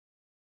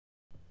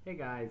Hey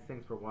guys,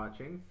 thanks for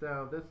watching.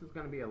 So this is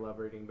going to be a love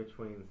reading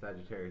between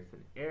Sagittarius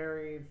and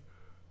Aries.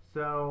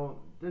 So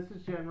this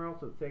is general,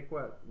 so take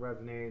what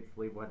resonates,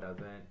 leave what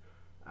doesn't.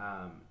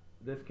 Um,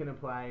 this can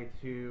apply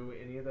to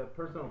any of the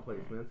personal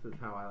placements, is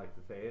how I like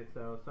to say it.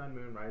 So Sun,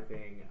 Moon,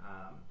 Rising,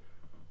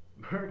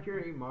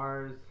 Mercury,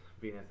 Mars,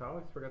 Venus. I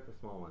always forget the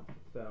small ones.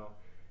 So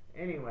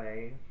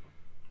anyway,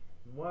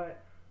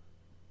 what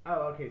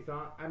Oh, okay. So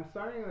I'm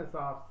starting this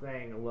off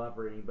saying a love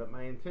reading, but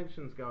my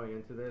intentions going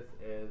into this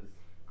is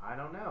I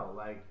don't know.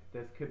 Like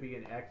this could be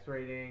an X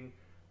rating.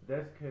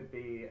 This could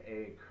be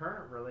a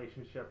current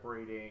relationship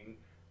reading.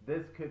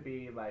 This could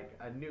be like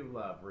a new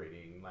love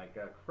reading, like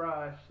a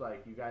crush.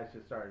 Like you guys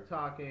just started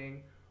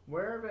talking.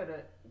 Wherever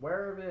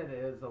it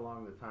is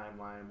along the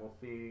timeline, we'll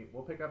see.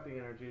 We'll pick up the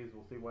energies.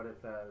 We'll see what it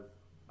says.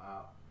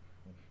 Uh,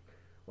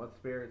 what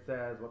spirit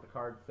says, what the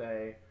cards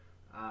say,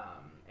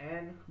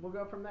 and we'll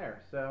go from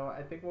there. So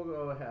I think we'll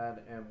go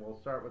ahead and we'll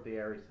start with the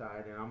Aries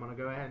side, and I'm going to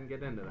go ahead and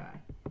get into that.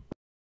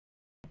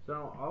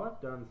 So all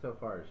I've done so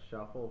far is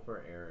shuffle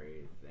for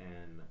Aries,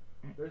 and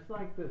there's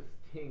like this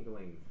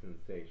tingling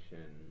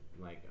sensation,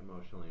 like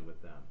emotionally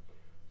with them.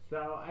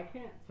 So I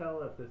can't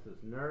tell if this is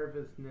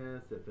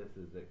nervousness, if this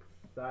is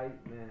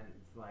excitement.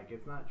 It's like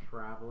it's not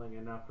traveling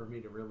enough for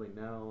me to really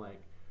know.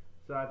 Like,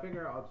 so I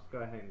figure I'll just go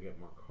ahead and get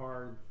more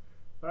cards.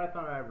 But I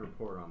thought I'd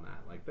report on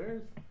that. Like,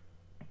 there's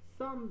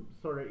some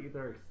sort of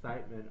either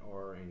excitement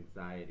or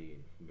anxiety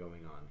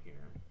going on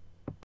here.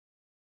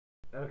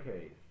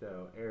 Okay,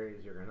 so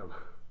Aries, you're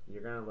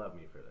gonna love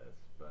me for this,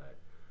 but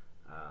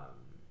um,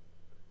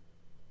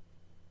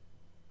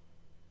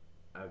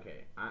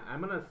 okay, I'm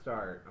gonna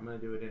start. I'm gonna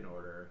do it in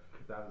order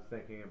because I was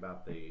thinking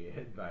about the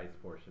advice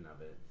portion of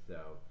it.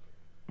 So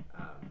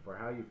for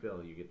how you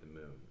feel, you get the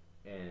moon,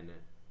 and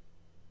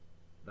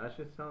that's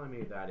just telling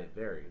me that it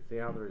varies. See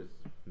how there's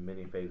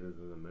many phases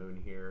of the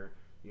moon here?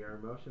 Your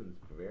emotions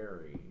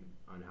vary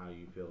on how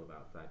you feel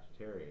about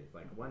Sagittarius.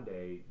 Like one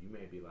day you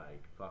may be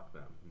like, fuck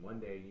them. One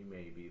day you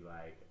may be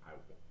like,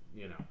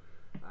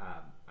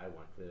 I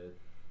want to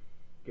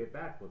get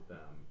back with them.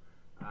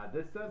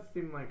 This does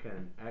seem like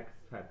an X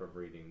type of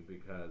reading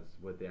because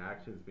with the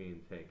actions being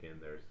taken,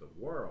 there's the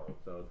world.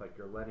 So it's like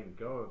you're letting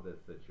go of this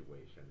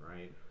situation,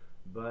 right?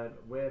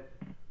 But with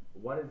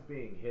what is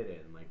being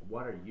hidden, like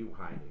what are you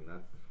hiding?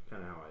 That's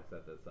kind of how I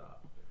set this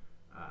up.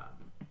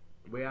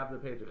 We have the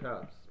Page of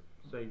Cups.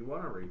 So you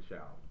want to reach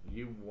out.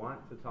 You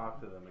want to talk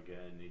to them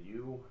again.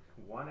 You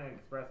want to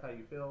express how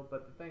you feel.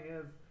 But the thing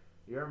is,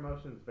 your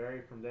emotions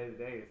vary from day to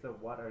day. So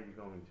what are you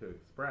going to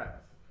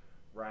express,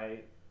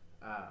 right?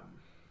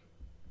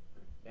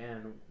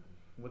 And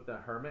with the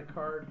Hermit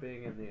card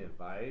being in the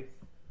advice,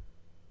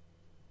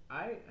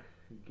 I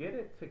get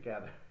it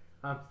together.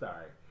 I'm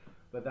sorry,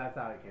 but that's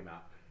how it came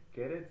out.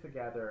 Get it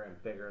together and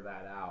figure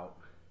that out,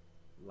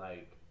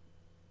 like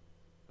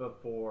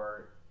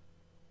before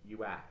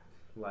you act.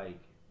 Like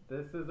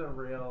this is a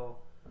real.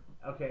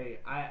 Okay,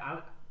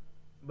 I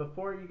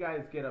before you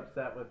guys get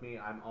upset with me,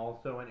 I'm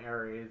also an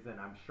Aries, and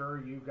I'm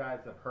sure you guys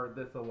have heard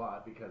this a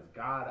lot because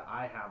God,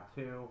 I have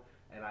too,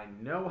 and I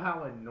know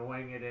how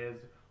annoying it is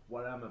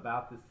what I'm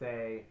about to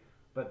say.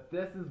 But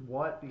this is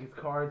what these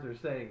cards are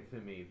saying to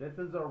me. This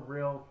is a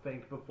real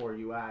think before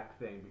you act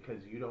thing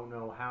because you don't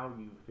know how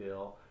you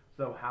feel.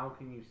 So how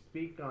can you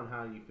speak on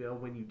how you feel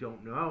when you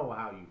don't know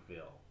how you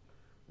feel,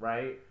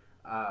 right?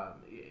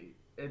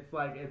 It's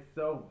like it's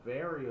so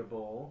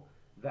variable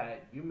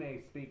that you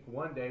may speak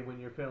one day when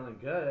you're feeling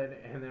good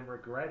and then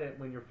regret it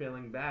when you're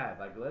feeling bad.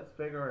 Like let's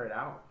figure it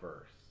out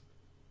first.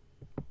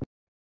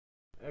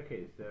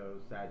 Okay, so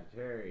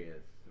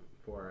Sagittarius,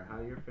 for how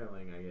you're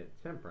feeling, I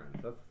get Temperance.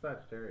 That's a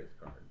Sagittarius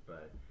card,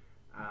 but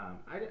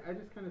I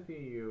just kind of see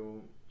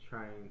you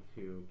trying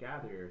to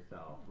gather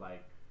yourself.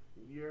 Like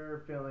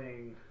you're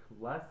feeling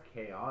less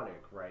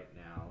chaotic right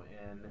now,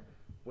 and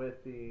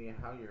with the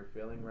how you're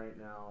feeling right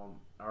now,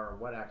 or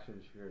what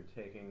actions you're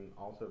taking,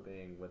 also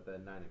being with the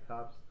Nine of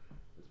Cups,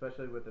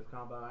 especially with this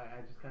combo,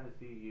 I just kind of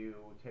see you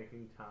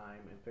taking time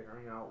and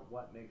figuring out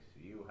what makes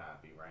you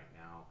happy right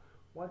now.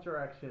 What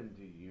direction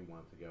do you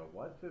want to go?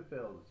 What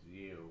fulfills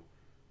you?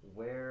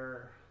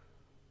 Where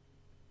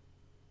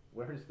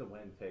where's the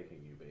wind taking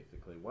you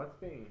basically? What's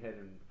being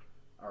hidden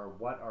or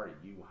what are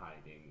you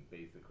hiding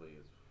basically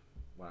is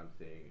what I'm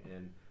seeing.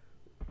 And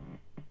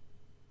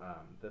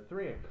the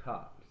Three of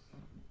Cups,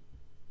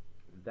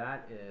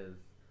 that is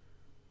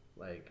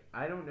like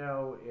I don't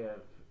know if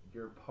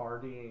you're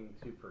partying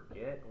to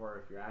forget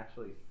or if you're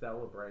actually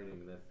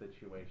celebrating this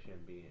situation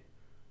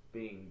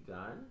being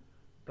done,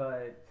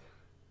 but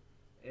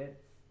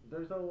it's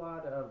there's a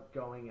lot of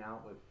going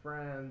out with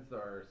friends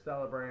or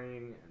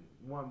celebrating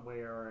in one way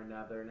or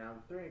another. Now,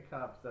 the Three of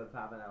Cups does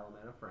have an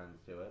element of friends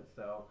to it,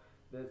 so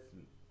this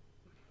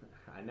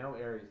I know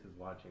Aries is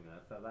watching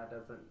this, so that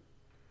doesn't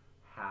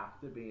have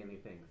to be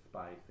anything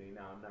spicy.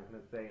 Now, I'm not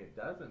going to say it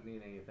doesn't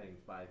mean anything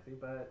spicy,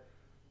 but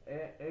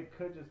it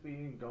could just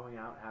be going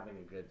out having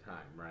a good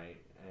time, right?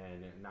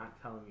 And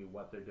not telling you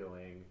what they're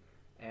doing.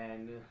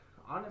 And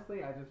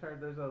honestly, I just heard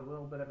there's a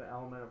little bit of an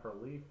element of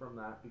relief from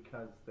that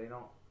because they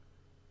don't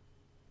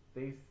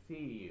they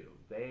see you.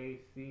 They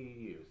see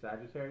you.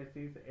 Sagittarius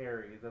sees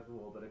Aries as a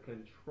little bit of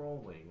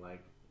controlling,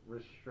 like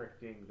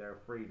restricting their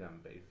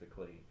freedom,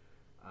 basically.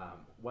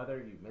 Whether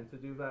you meant to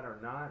do that or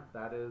not,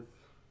 that is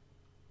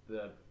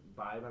the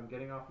vibe I'm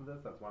getting off of this.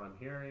 That's what I'm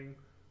hearing.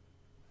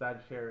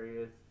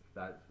 Sagittarius,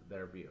 that's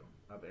their view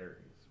of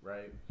Aries,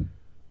 right?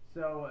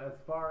 So as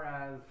far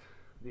as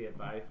the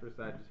advice for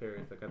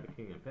Sagittarius, I got the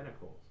King of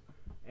Pentacles.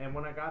 And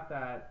when I got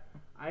that,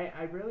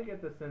 I really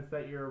get the sense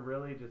that you're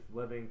really just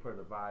living for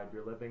the vibe.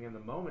 You're living in the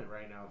moment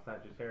right now,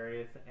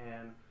 Sagittarius.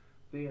 And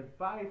the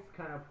advice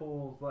kind of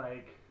pulls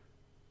like,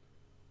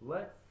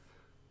 let's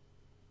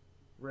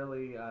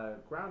really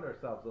ground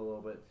ourselves a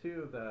little bit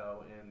too,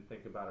 though, and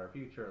think about our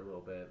future a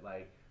little bit.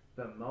 Like,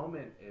 the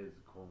moment is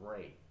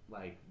great.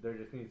 Like, there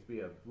just needs to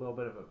be a little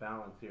bit of a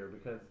balance here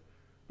because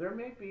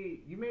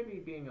you may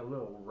be being a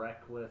little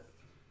reckless,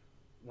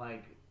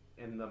 like,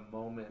 in the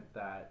moment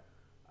that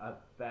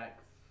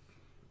affects.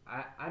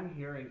 I'm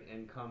hearing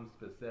income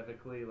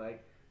specifically.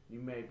 Like,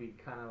 you may be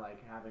kind of like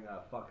having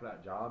a fuck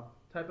that job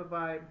type of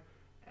vibe.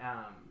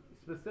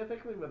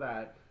 Specifically with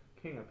that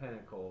King of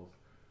Pentacles,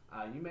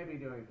 you may be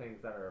doing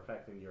things that are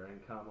affecting your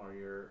income, or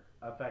you're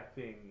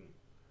affecting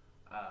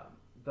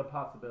the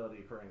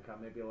possibility for income.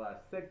 Maybe a lot of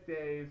sick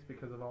days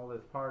because of all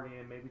this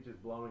partying, maybe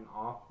just blowing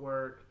off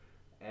work.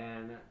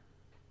 And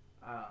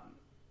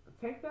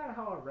take that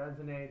how it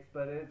resonates,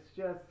 but it's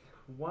just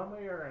one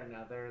way or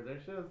another.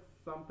 There's just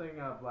something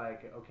of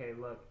like, okay,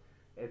 look,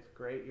 it's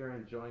great you're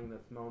enjoying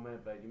this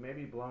moment, but you may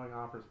be blowing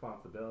off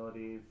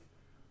responsibilities.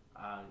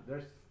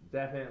 There's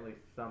definitely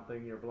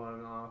something you're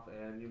blowing off,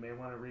 and you may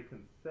want to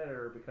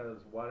reconsider because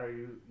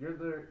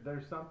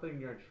there's something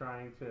you're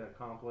trying to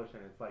accomplish,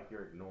 and it's like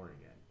you're ignoring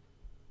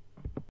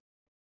it.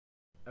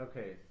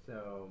 Okay,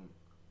 so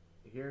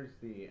here's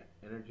the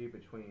energy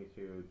between you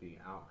two, the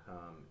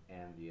outcome,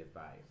 and the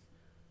advice.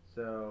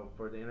 So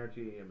for the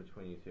energy in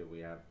between you two, we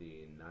have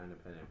the Nine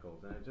of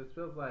Pentacles, and it just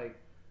feels like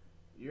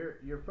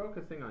you're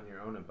focusing on your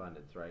own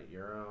abundance, right?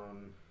 Your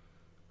own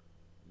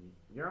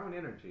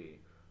energy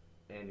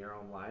and your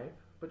own life,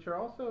 but you're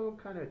also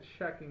kind of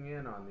checking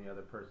in on the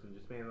other person,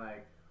 just being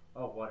like,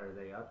 oh, what are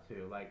they up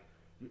to? Like,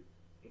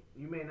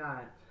 you may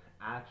not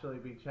actually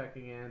be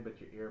checking in,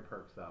 but your ear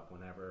perks up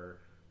whenever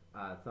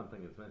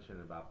something is mentioned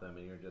about them,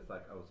 and you're just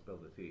like, oh, spill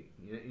the tea.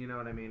 You know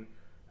what I mean?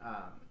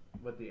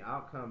 With the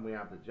outcome, we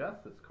have the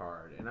Justice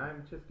card, and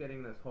I'm just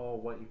getting this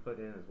whole what you put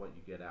in is what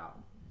you get out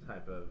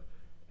type of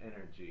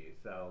energy.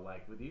 So,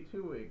 like, with you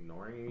two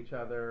ignoring each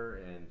other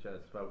and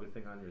just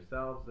focusing on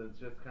yourselves, it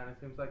just kind of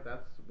seems like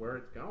that's where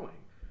it's going,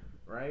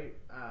 right?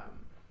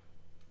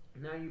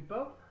 Now, you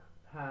both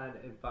had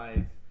advice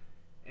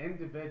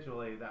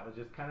individually that was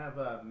just kind of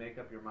a make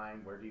up your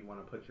mind, where do you want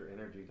to put your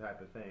energy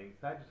type of thing.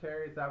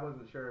 Sagittarius, I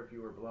wasn't sure if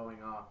you were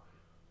blowing off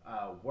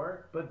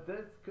work, but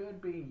this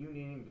could be you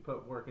needing to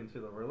put work into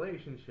the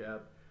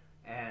relationship,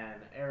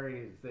 and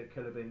Aries, it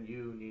could have been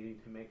you needing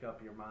to make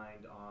up your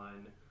mind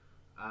on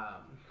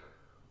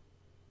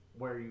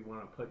where you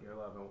want to put your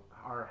love,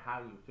 or how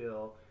you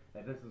feel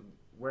that this is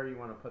where you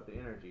want to put the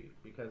energy.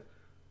 Because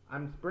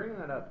I'm bringing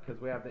that up because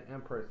we have the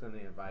Empress and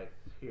the advice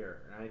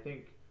here, and I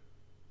think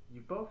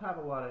you both have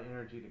a lot of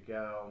energy to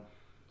go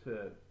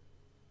to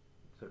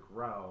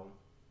grow.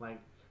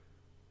 Like,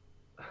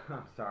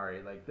 I'm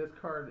sorry, like, this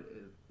card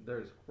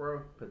there's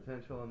growth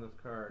potential in this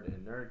card,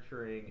 and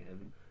nurturing,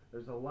 and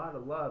there's a lot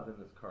of love in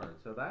this card.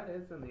 So that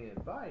is in the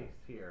advice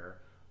here,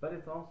 but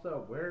it's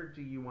also, where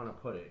do you want to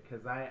put it?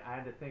 Because I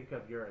had to think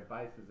of your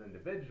advices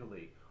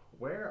individually.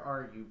 Where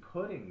are you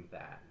putting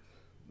that?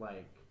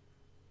 Like,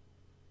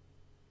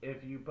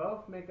 if you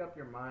both make up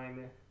your mind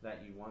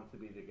that you want to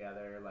be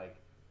together, like,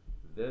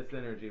 this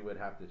energy would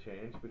have to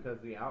change, because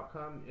the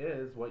outcome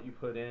is what you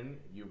put in,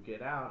 you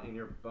get out, and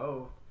you're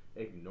both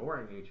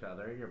ignoring each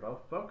other, and you're both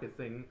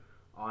focusing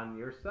on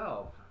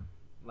yourself,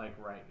 like,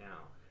 right now.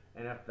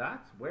 And if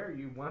that's where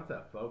you want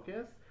to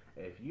focus,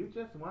 if you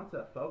just want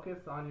to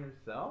focus on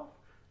yourself,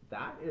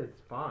 that is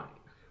fine.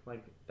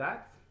 Like,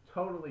 that's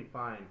totally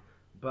fine.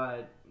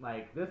 But,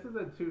 like, this is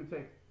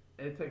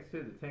it takes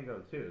two to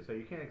tango too. So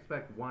you can't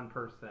expect one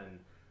person,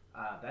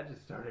 that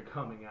just started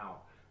coming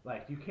out.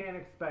 Like, you can't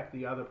expect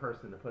the other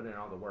person to put in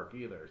all the work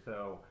either.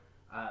 So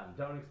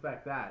don't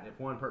expect that. If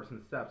one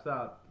person steps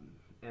up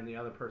and the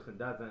other person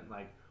doesn't,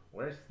 like,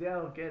 we're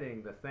still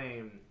getting the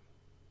same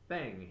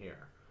thing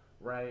here,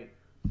 right?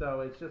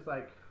 So it's just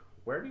like,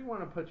 where do you want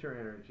to put your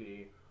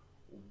energy?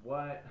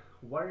 What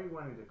are you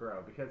wanting to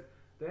grow? Because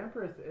the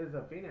Empress is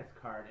a Venus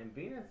card, and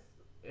Venus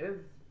is,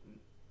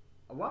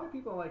 a lot of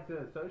people like to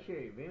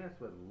associate Venus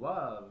with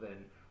love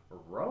and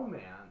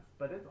romance,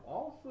 but it's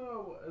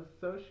also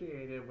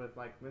associated with,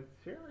 like,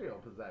 material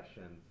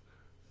possessions.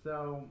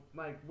 So,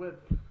 like, with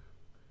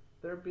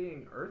there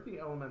being earthy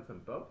elements in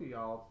both of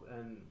y'all,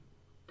 and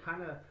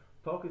kind of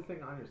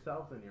focusing on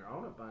yourselves and your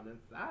own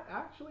abundance, that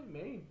actually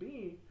may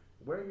be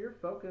where your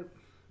focus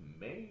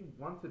may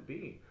want to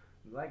be.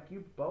 Like,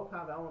 you both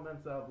have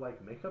elements of,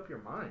 like, make up your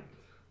mind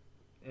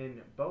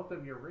in both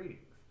of your readings.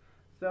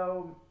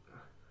 So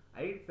I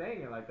hate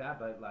saying it like that,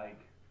 but,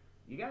 like,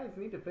 you guys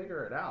need to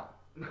figure it out.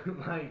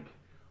 like,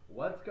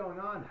 what's going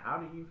on? How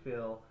do you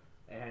feel?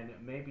 And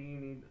maybe you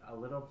need a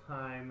little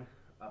time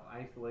of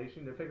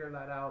isolation to figure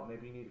that out.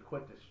 Maybe you need to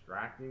quit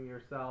distracting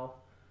yourself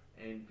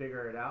and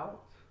figure it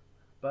out.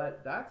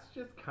 But that's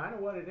just kind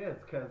of what it is.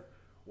 Because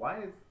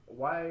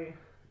why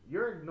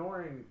you're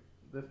ignoring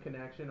this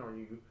connection, or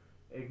you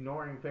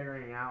ignoring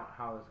figuring out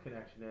how this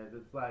connection is?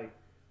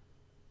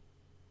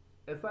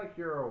 It's like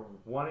you're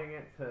wanting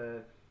it to.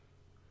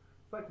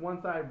 It's like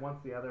one side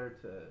wants the other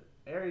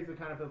to. Aries, it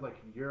kind of feels like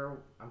you're.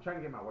 I'm trying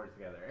to get my words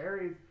together.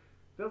 Aries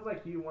feels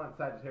like you want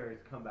Sagittarius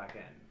to come back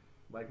in.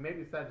 Like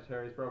maybe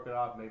Sagittarius broke it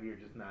off. Maybe you're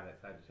just mad at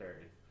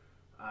Sagittarius.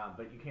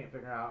 But you can't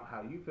figure out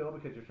how you feel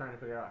because you're trying to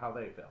figure out how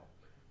they feel.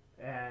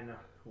 And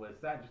with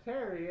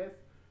Sagittarius,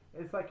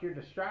 it's like you're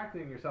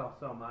distracting yourself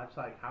so much.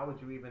 Like, how would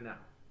you even know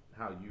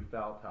how you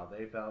felt, how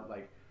they felt?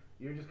 Like,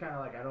 you're just kind of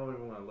like, I don't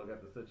even want to look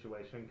at the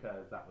situation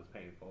because that was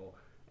painful,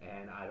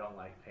 and I don't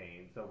like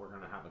pain, so we're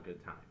gonna have a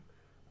good time.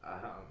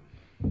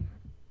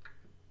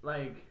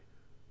 Like,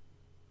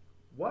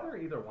 what are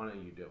either one of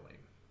you doing?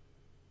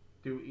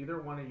 Do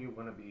either one of you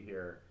want to be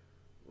here?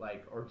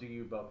 Like, or do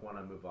you both want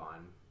to move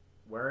on?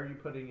 Where are you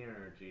putting your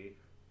energy?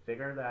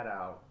 Figure that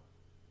out.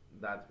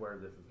 That's where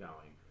this is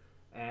going.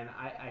 And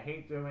I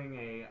hate doing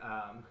a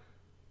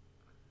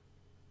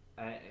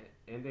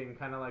ending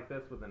kind of like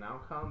this with an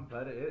outcome,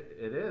 but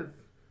it is.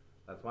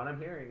 That's what I'm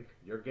hearing.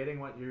 You're getting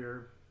what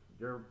you're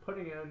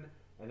putting in,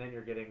 and then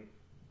you're getting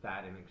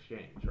that in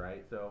exchange,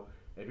 right? So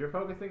if you're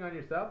focusing on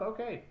yourself,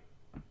 okay,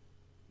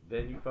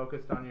 then you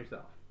focused on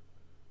yourself.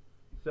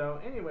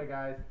 So anyway,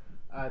 guys,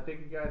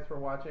 thank you guys for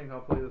watching.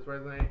 Hopefully this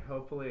resonates.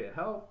 Hopefully it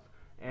helped,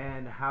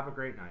 and have a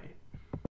great night.